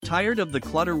Tired of the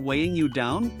clutter weighing you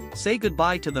down? Say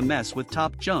goodbye to the mess with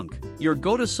Top Junk, your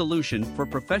go-to solution for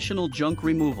professional junk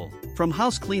removal. From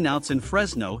house cleanouts in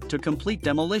Fresno to complete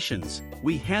demolitions,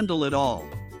 we handle it all.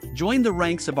 Join the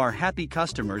ranks of our happy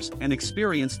customers and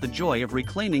experience the joy of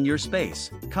reclaiming your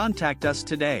space. Contact us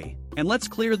today, and let's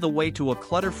clear the way to a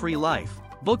clutter-free life.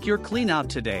 Book your cleanout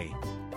today.